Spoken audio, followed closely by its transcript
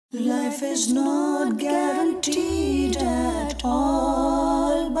Life is not guaranteed at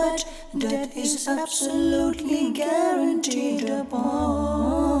all, but death is absolutely guaranteed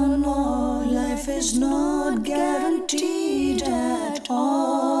upon all. Life is not guaranteed at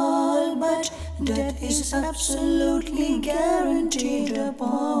all, but death is absolutely guaranteed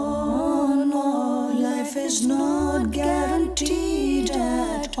upon all. Life is not guaranteed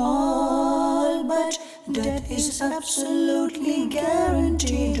at all, but death is absolutely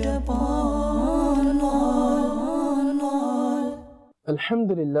guaranteed upon all.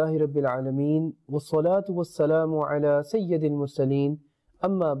 Alhamdulillahi Rabbil Alameen, wassalatu wassalamu ala Sayyidil Mursaleen,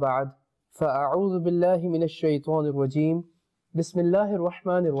 amma ba'd, fa'a'udhu billahi minash shaytanir rajim, bismillahir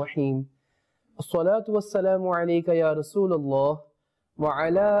rahmanir rahim, assalatu wassalamu alayka ya Rasulallah, wa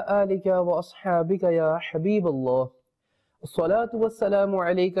ala alika wa ashabika ya Habiballah, assalatu wassalamu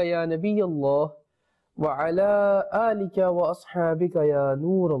alayka ya Nabiyallah, wa ala alika wa ashabika ya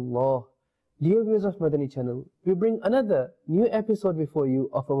Noorallah. Dear viewers of Madani Channel, we bring another new episode before you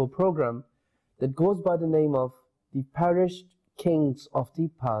of our program that goes by the name of The Perished Kings of the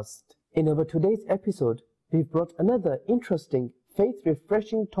Past. In our today's episode, we've brought another interesting,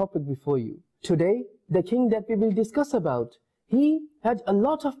 faith-refreshing topic before you. Today, the king that we will discuss about, he had a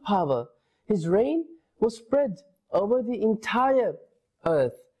lot of power. His reign was spread over the entire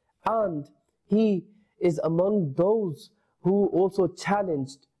earth, and he is among those who also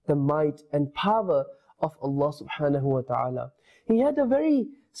challenged the might and power of Allah subhanahu wa ta'ala. He had a very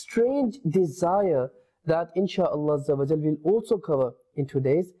strange desire that inshaAllah we'll also cover in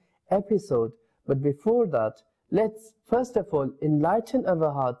today's episode. But before that, let's first of all enlighten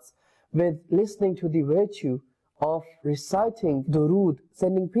our hearts with listening to the virtue of reciting durood,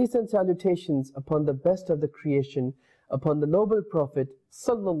 sending peace and salutations upon the best of the creation, upon the noble Prophet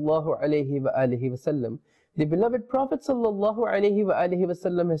sallallahu alaihi wasallam. The beloved Prophet sallallahu alaihi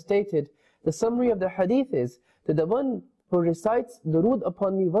wasallam has stated, the summary of the hadith is that the one who recites durood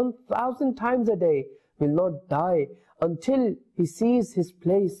upon me 1,000 times a day will not die until he sees his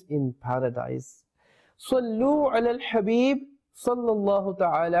place in paradise. Sallu ala al-Habib sallallahu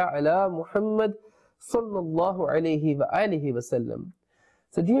ta'ala ala Muhammad sallallahu alaihi wasallam.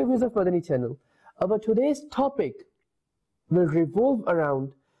 So dear viewers of Madani Channel, our today's topic will revolve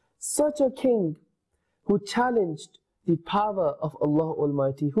around such a king who challenged the power of Allah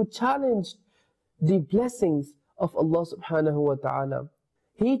Almighty, who challenged the blessings of Allah subhanahu wa ta'ala.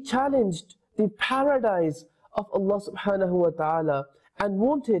 He challenged the paradise of Allah subhanahu wa ta'ala and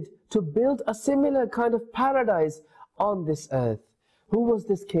wanted to build a similar kind of paradise on this earth. Who was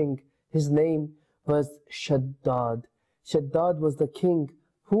this king? His name was Shaddad. Shaddad was the king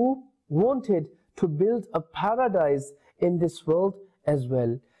who wanted to build a paradise in this world as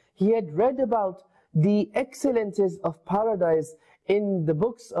well. He had read about the excellences of paradise in the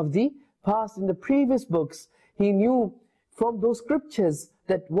books of the past, in the previous books. He knew from those scriptures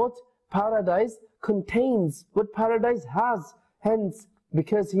that what paradise contains, what paradise has. Hence,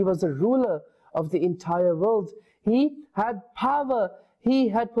 because he was a ruler of the entire world, he had power, he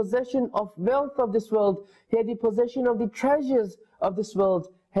had possession of wealth of this world, he had the possession of the treasures of this world.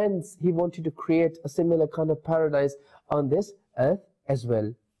 Hence, he wanted to create a similar kind of paradise on this earth as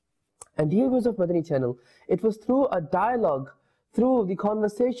well. And dear viewers of Madani Channel, it was through a dialogue, through the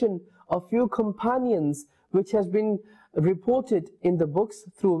conversation of few companions, which has been reported in the books,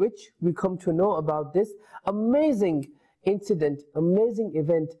 through which we come to know about this amazing incident, amazing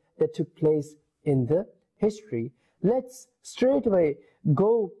event that took place in the history. Let's straight away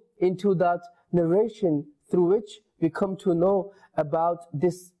go into that narration through which we come to know about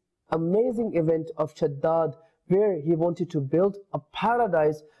this amazing event of Shaddad, where he wanted to build a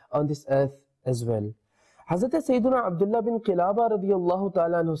paradise on this earth as well. Hazrat Sayyiduna Abdullah bin Qilaba radiyallahu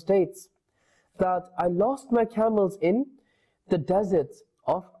ta'ala anhu states that I lost my camels in the deserts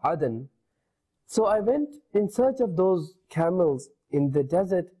of Aden. So I went in search of those camels in the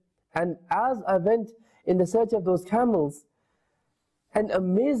desert, and as I went in the search of those camels, an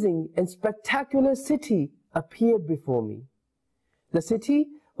amazing and spectacular city appeared before me. The city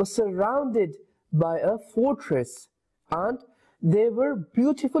was surrounded by a fortress, and there were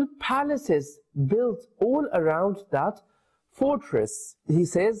beautiful palaces built all around that fortress. He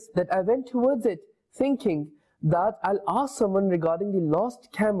says that I went towards it thinking that I'll ask someone regarding the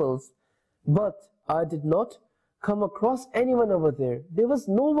lost camels, but I did not come across anyone over there. There was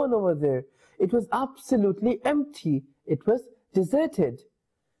no one over there. It was absolutely empty. It was deserted.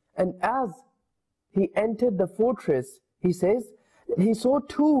 And as he entered the fortress, he says that he saw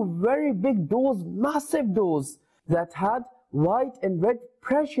two very big doors, massive doors, that had white and red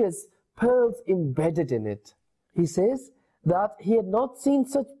precious pearls embedded in it. He says that he had not seen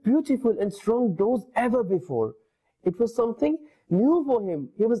such beautiful and strong doors ever before. It was something new for him.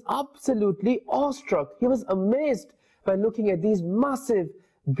 He was absolutely awestruck. He was amazed by looking at these massive,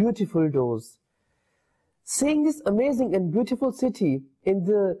 beautiful doors. Seeing this amazing and beautiful city in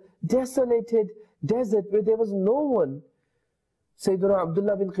the desolated desert where there was no one, Sayyidina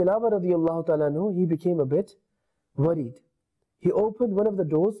Abdullah bin Qilaba radiallahu ta'ala anhu, he became a bit worried. He opened one of the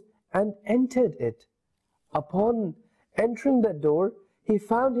doors and entered it. Upon entering that door, he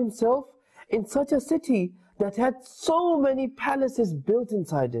found himself in such a city that had so many palaces built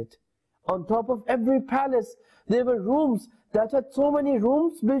inside it. On top of every palace, there were rooms that had so many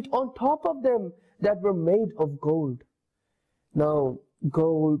rooms built on top of them that were made of gold. Now,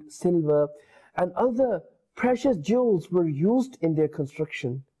 gold, silver, and other precious jewels were used in their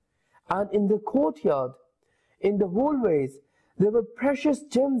construction. And in the courtyard, in the hallways, there were precious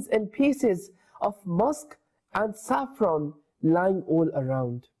gems and pieces of musk and saffron lying all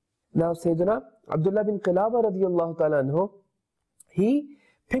around. Now, Sayyidina Abdullah bin Qilaba radiallahu ta'ala anhu, he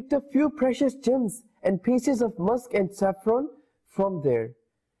picked a few precious gems and pieces of musk and saffron from there.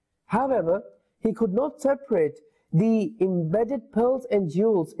 However, he could not separate the embedded pearls and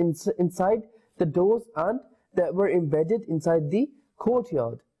jewels inside the doors and that were embedded inside the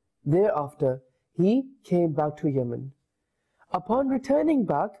courtyard. Thereafter, he came back to Yemen. Upon returning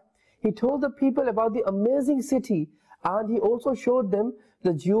back, he told the people about the amazing city, and he also showed them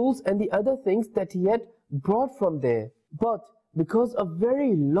the jewels and the other things that he had brought from there. But because a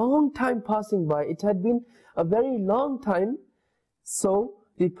very long time passing by, it had been a very long time, so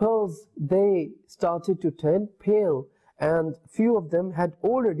the pearls, they started to turn pale, and few of them had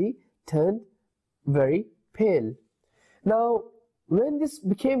already turned very pale. Now, when this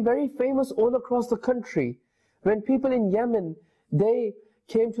became very famous all across the country, when people in Yemen, they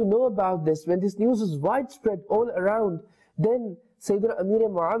came to know about this, when this news was widespread all around, then Sayyidina Amir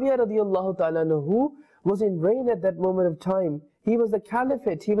Muawiyah radiallahu ta'ala who was in reign at that moment of time, he was the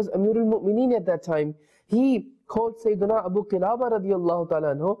caliphate, he was Amir al-Mu'mineen at that time, he called Sayyidina Abu Qilaba radiallahu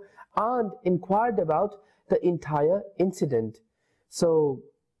ta'ala anhu and inquired about the entire incident. So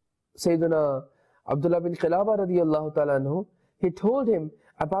Sayyidina Abdullah bin Qilaba radiallahu ta'ala anhu, he told him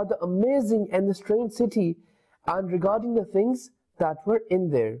about the amazing and the strange city and regarding the things that were in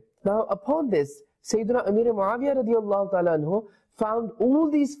there. Now upon this, Sayyidina Amir Muawiyah radiallahu ta'ala anhu found all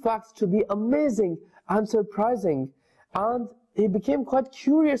these facts to be amazing and surprising, and he became quite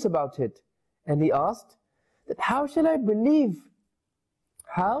curious about it. And he asked, that how shall I believe?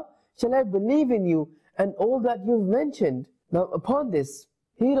 How shall I believe in you and all that you've mentioned? Now upon this,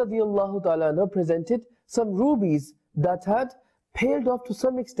 he radiallahu ta'ala anhu presented some rubies that had paled off to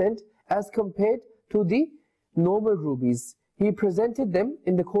some extent as compared to the normal rubies. He presented them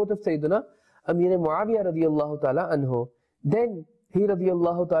in the court of Sayyidina Amir Muawiyah radiallahu ta'ala anhu. Then he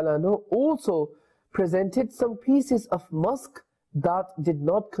radiallahu ta'ala anhu also presented some pieces of musk that did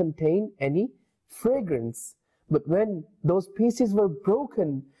not contain any fragrance. But when those pieces were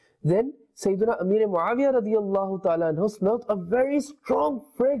broken, then Sayyidina Amir Muawiyah radiallahu ta'ala anhu smelt a very strong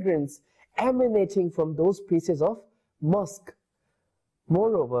fragrance emanating from those pieces of musk.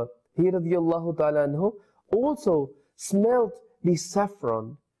 Moreover, he radiallahu ta'ala anhu also smelt the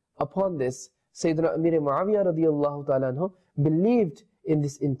saffron. Upon this, Sayyidina Amir Muawiyah radiallahu ta'ala anhu believed in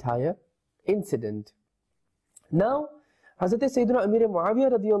this entire incident. Now, Hazrat Sayyidina Amir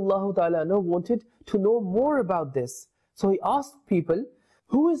Muawiyah radiallahu ta'ala anhu wanted to know more about this. So he asked people,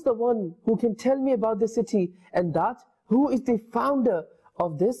 who is the one who can tell me about the city, and that who is the founder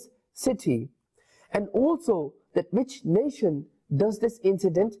of this city? And also, that which nation does this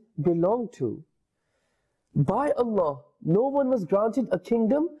incident belong to? By Allah, no one was granted a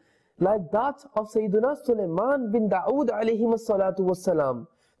kingdom like that of Sayyidina Sulaiman bin Dawood alayhi salatu wassalam.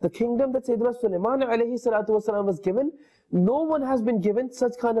 The kingdom that Sayyidina Sulaiman alayhi salatu wassalam was given, no one has been given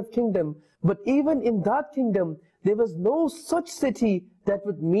such kind of kingdom. But even in that kingdom, there was no such city that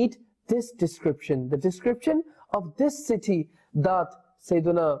would meet this description. The description of this city that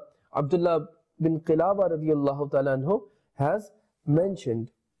Sayyidina Abdullah bin Qilaba radiallahu ta'ala anhu has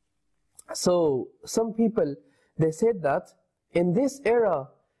mentioned. So some people, they said that in this era,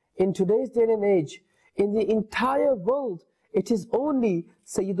 in today's day and age, in the entire world, it is only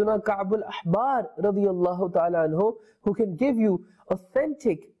Sayyiduna Ka'b al-Ahbar radiallahu ta'ala anhu who can give you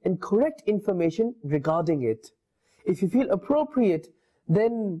authentic and correct information regarding it. If you feel appropriate,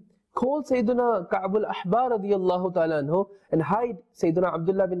 then call Sayyiduna Ka'b al-Ahbar radiallahu ta'ala anhu and hide Sayyiduna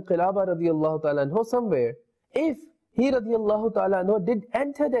Abdullah bin Qilaba radiallahu ta'ala anhu somewhere. If he radiallahu ta'ala anhu did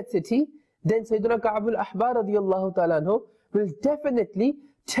enter that city, then Sayyiduna Ka'b al-Ahbar radiallahu ta'ala anhu will definitely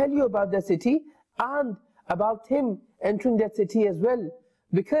tell you about the city and about him entering that city as well,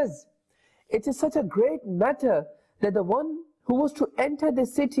 because it is such a great matter that the one who was to enter the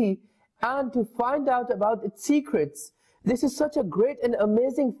city and to find out about its secrets, this is such a great and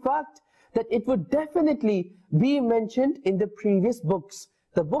amazing fact that it would definitely be mentioned in the previous books,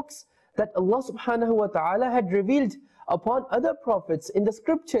 the books that Allah subhanahu wa ta'ala had revealed upon other prophets, in the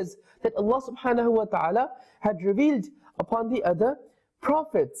scriptures that Allah subhanahu wa ta'ala had revealed upon the other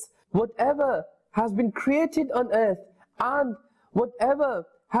prophets. Whatever has been created on earth and whatever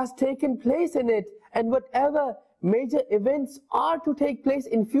has taken place in it and whatever major events are to take place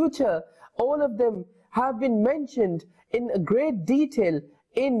in future, all of them have been mentioned in a great detail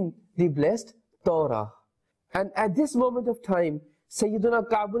in the blessed Torah. And at this moment of time, Sayyiduna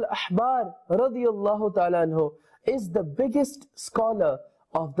Ka'b al-Ahbar radiyallahu ta'ala anhu is the biggest scholar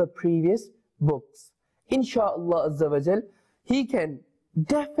of the previous books. Insha'Allah Azza wa Jal, he can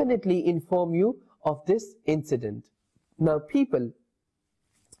definitely inform you of this incident. Now people,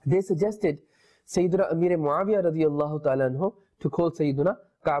 they suggested Sayyiduna Amir Muawiyah radiyallahu ta'ala anhu to call Sayyiduna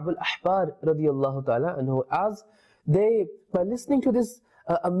Ka'b al-Ahbar radiyallahu ta'ala anhu, as they, by listening to this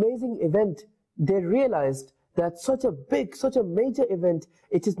amazing event, they realized that such a big, such a major event,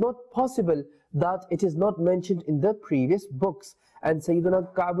 it is not possible that it is not mentioned in the previous books. And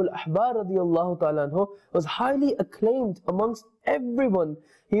Sayyiduna Ka'b al-Ahbar radiyallahu ta'ala anhu was highly acclaimed amongst everyone.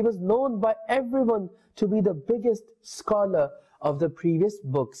 He was known by everyone to be the biggest scholar of the previous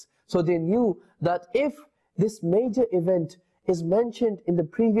books. So they knew that if this major event is mentioned in the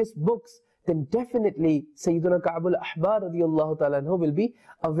previous books, then definitely Sayyiduna Ka'b al-Ahbar radiyallahu ta'ala anhu will be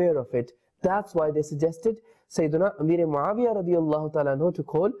aware of it. That's why they suggested Sayyiduna Amir Muawiyah radiyallahu ta'ala anhu to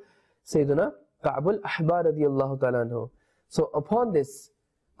call Sayyiduna Ka'b al-Ahbar radiyallahu ta'ala anhu. So upon this,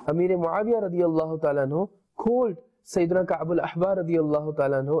 Amir Muawiyah radiyallahu ta'ala anhu called Sayyiduna Ka'b al-Ahbar radiyallahu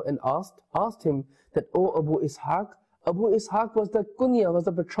ta'ala anhu and asked him that, "O Abu Ishaq," Abu Ishaq was the kunya, was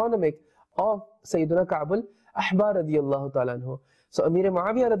the patronymic of Sayyiduna Ka'b al-Ahbar radiyallahu ta'ala anhu. So Amir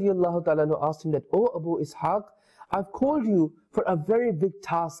Muawiyah radiyallahu ta'ala anhu asked him that, "O Abu Ishaq, I've called you for a very big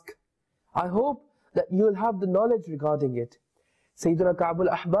task. I hope that you will have the knowledge regarding it." Sayyiduna Ka'b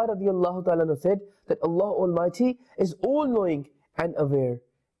al-Ahbar radiyallahu ta'ala anhu said that Allah Almighty is all-knowing and aware.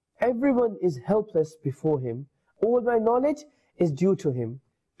 Everyone is helpless before Him. All my knowledge is due to Him.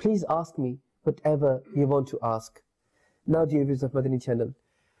 Please ask me whatever you want to ask. Now, dear viewers of Madani Channel,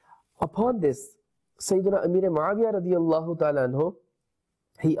 upon this, Sayyiduna Amir Muawiyah radiyallahu ta'ala anhu,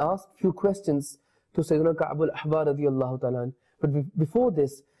 he asked few questions to Sayyiduna Ka'b al-Ahbar radiyallahu ta'ala anhu. But before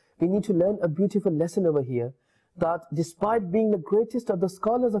this, we need to learn a beautiful lesson over here, that despite being the greatest of the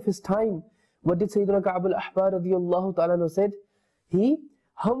scholars of his time, what did Sayyiduna Ka'b al-Ahbar radiyallahu ta'ala anhu said? He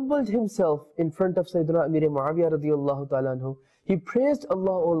humbled himself in front of Sayyiduna Amir Muawiyah radiyallahu ta'ala anhu. He praised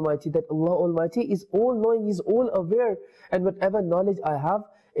Allah Almighty, that Allah Almighty is all-knowing, He's all-aware, and whatever knowledge I have,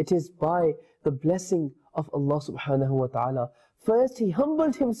 it is by the blessing of Allah subhanahu wa ta'ala. First, he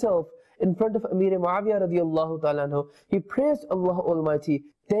humbled himself in front of Amir Muawiyah radiyallahu ta'ala anhu. He praised Allah Almighty.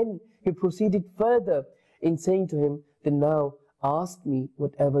 Then he proceeded further in saying to him, "Then now ask me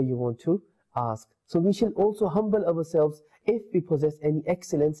whatever you want to ask." So we shall also humble ourselves if we possess any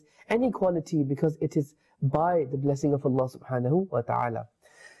excellence, any quality, because it is by the blessing of Allah subhanahu wa ta'ala.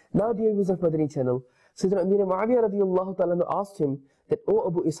 Now, dear viewers of Madani Channel, Sayyidina Amir Muawiyah radiyallahu ta'ala asked him that, "O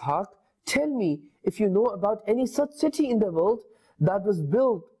Abu Ishaq, tell me if you know about any such city in the world that was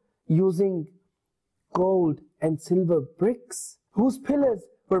built using gold and silver bricks, whose pillars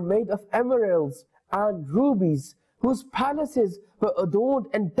were made of emeralds and rubies, whose palaces were adorned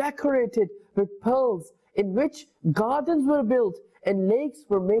and decorated with pearls, in which gardens were built and lakes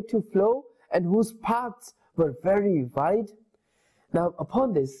were made to flow, and whose paths were very wide." Now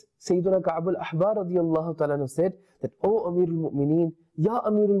upon this, Sayyiduna Ka'b al-Ahbar radiyallahu ta'ala said that, "O Amirul Mu'mineen, Ya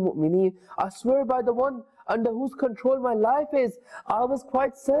Amirul Mu'mineen, I swear by the one under whose control my life is, I was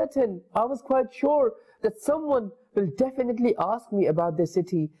quite certain, I was quite sure that someone will definitely ask me about this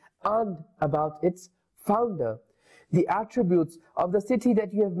city and about its founder. The attributes of the city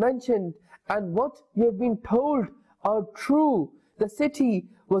that you have mentioned and what you have been told are true. The city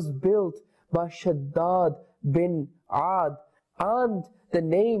was built by Shaddad bin Ad, and the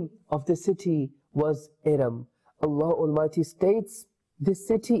name of the city was Iram." Allah Almighty states this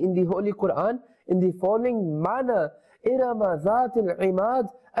city in the Holy Quran in the following manner: "Irama Zatil Imad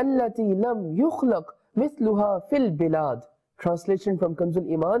allati lam yukhlaq mithluha fil bilad." Translation from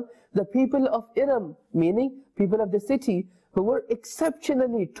Kanzul Iman: the people of Iram, meaning people of the city, who were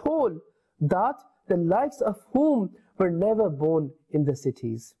exceptionally tall, that the likes of whom were never born in the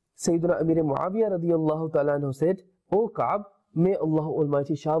cities. Sayyiduna Amir Muawiyah radiyallahu ta'ala anhu said, "O Ka'b, may Allah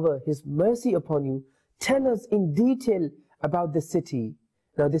Almighty shower His mercy upon you. tell us in detail about the city.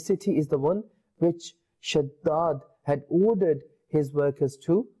 Now this city is the one which Shaddad had ordered his workers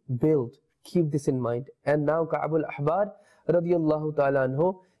to build. Keep this in mind. And now Ka'b al-Ahbar radiyallahu ta'ala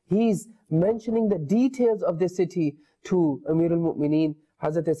anhu, he's mentioning the details of the city to Amir al-Mu'mineen,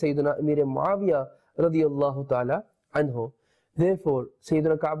 Hazrat Sayyidina Amir Muawiyah radiyallahu ta'ala anhu. Therefore,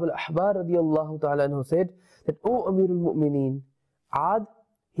 Sayyidina Ka'b al-Ahbar radiyallahu ta'ala anhu said that, O Amir al-Mu'mineen, Ad,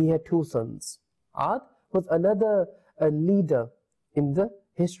 he had two sons. Ad was another leader in the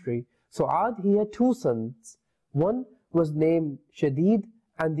history. So Ad, he had two sons. One was named Shaddad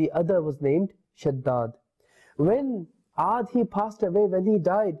and the other was named Shaddad. When Ad, he passed away, when he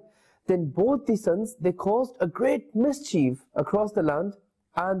died, then both the sons, they caused a great mischief across the land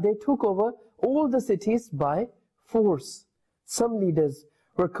and they took over all the cities by force. Some leaders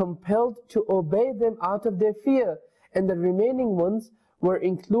were compelled to obey them out of their fear, and the remaining ones were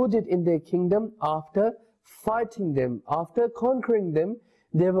included in their kingdom after fighting them. After conquering them,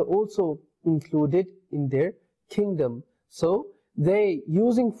 they were also included in their kingdom. So they,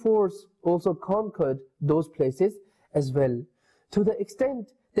 using force, also conquered those places as well, to the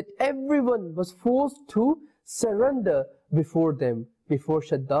extent that everyone was forced to surrender before them, before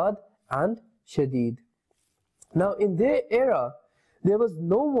Shaddad and Shaddad. Now in their era, there was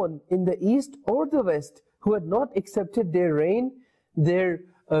no one in the east or the west who had not accepted their reign, their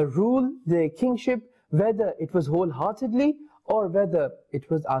rule, their kingship, whether it was wholeheartedly or whether it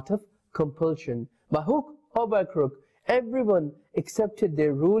was out of compulsion. By hook or by crook, everyone accepted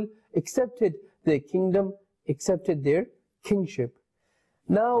their rule, accepted their kingdom, accepted their kingship.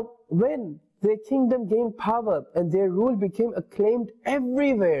 Now, when their kingdom gained power and their rule became acclaimed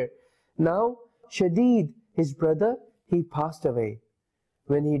everywhere, now Shaddad, his brother, he passed away.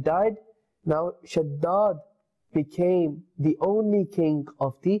 When he died, now Shaddad became the only king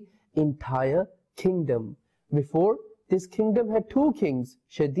of the entire kingdom. Before, this kingdom had two kings,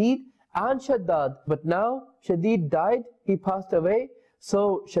 Shaddad and Shaddad. But now Shaddad died, he passed away,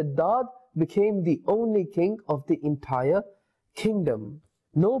 so Shaddad became the only king of the entire kingdom.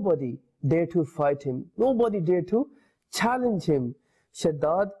 Nobody dared to fight him. Nobody dared to challenge him.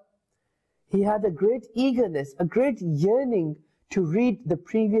 Shaddad, he had a great eagerness, a great yearning to read the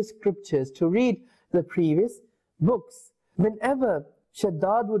previous scriptures, to read the previous books. Whenever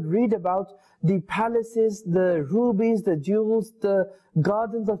Shaddad would read about the palaces, the rubies, the jewels, the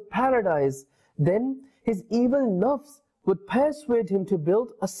gardens of paradise, then his evil nafs would persuade him to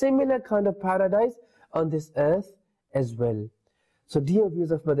build a similar kind of paradise on this earth as well. So dear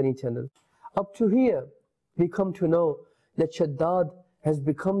viewers of Madani Channel, up to here we come to know that Shaddad has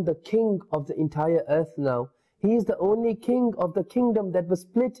become the king of the entire earth now. He is the only king of the kingdom that was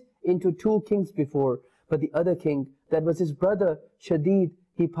split into two kings before. But the other king, that was his brother Shaddad,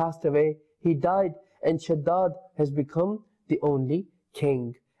 he passed away, he died, and Shaddad has become the only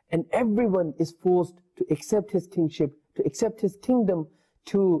king. And everyone is forced to accept his kingship, to accept his kingdom,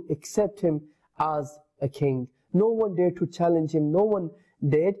 to accept him as a king. No one dared to challenge him, no one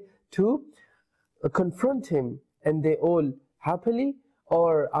dared to confront him, and they all happily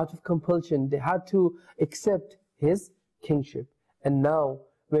or out of compulsion, they had to accept his kingship. And now,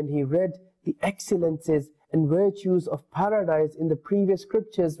 when he read the excellences and virtues of paradise in the previous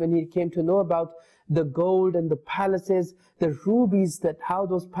scriptures, when he came to know about the gold and the palaces, the rubies, that how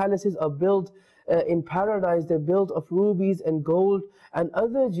those palaces are built in paradise, they're built of rubies and gold and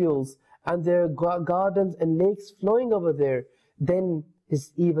other jewels, and there are gardens and lakes flowing over there, then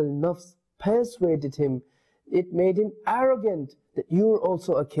his evil nafs persuaded him. It made him arrogant that you're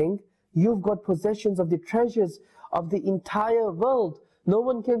also a king. You've got possessions of the treasures of the entire world. No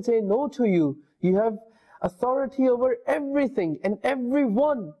one can say no to you. You have authority over everything and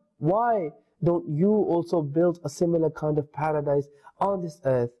everyone. Why don't you also build a similar kind of paradise on this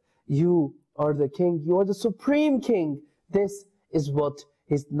earth? You are the king. You are the supreme king. This is what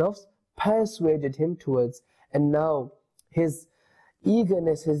his nafs persuaded him towards. And now his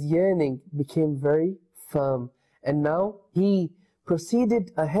eagerness, his yearning became very firm. And now he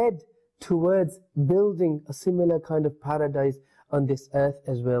proceeded ahead towards building a similar kind of paradise on this earth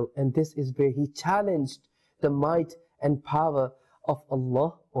as well. And this is where he challenged the might and power of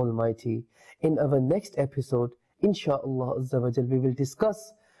Allah Almighty. In our next episode, inshaAllah Azza wa Jal, we will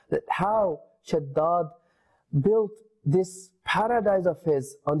discuss that how Shaddad built this paradise of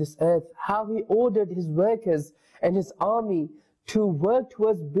his on this earth, how he ordered his workers and his army to work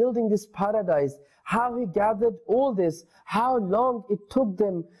towards building this paradise, how he gathered all this, how long it took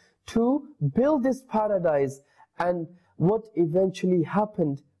them to build this paradise, and what eventually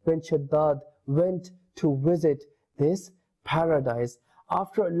happened when Shaddad went to visit this paradise.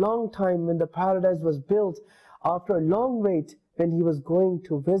 after a long time when the paradise was built, after a long wait when he was going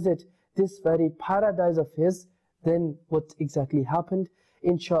to visit this very paradise of his, then what exactly happened?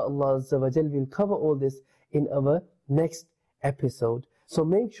 Insha'Allah Azza wa Jal, we'll cover all this in our next episode. So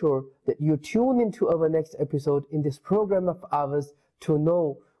make sure that you tune into our next episode in this program of ours to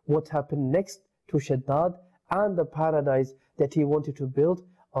know what happened next to Shaddad and the paradise that he wanted to build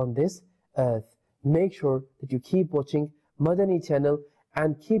on this earth. Make sure that you keep watching Madani Channel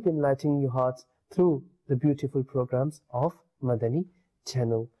and keep enlightening your hearts through the beautiful programs of Madani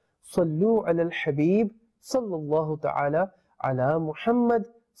Channel. Sallu ala al-Habib sallallahu ta'ala ala Muhammad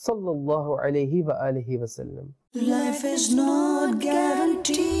sallallahu alayhi wa alihi wa sallam. Life is not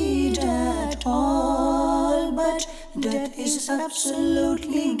guaranteed at all, but death is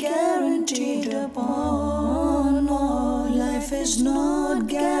absolutely guaranteed upon all. Life is not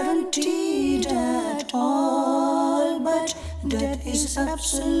guaranteed at all, but death is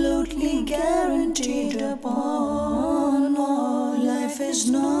absolutely guaranteed upon all. Life is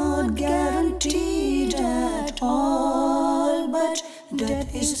not guaranteed at all, but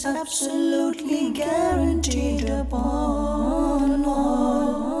death is absolutely guaranteed upon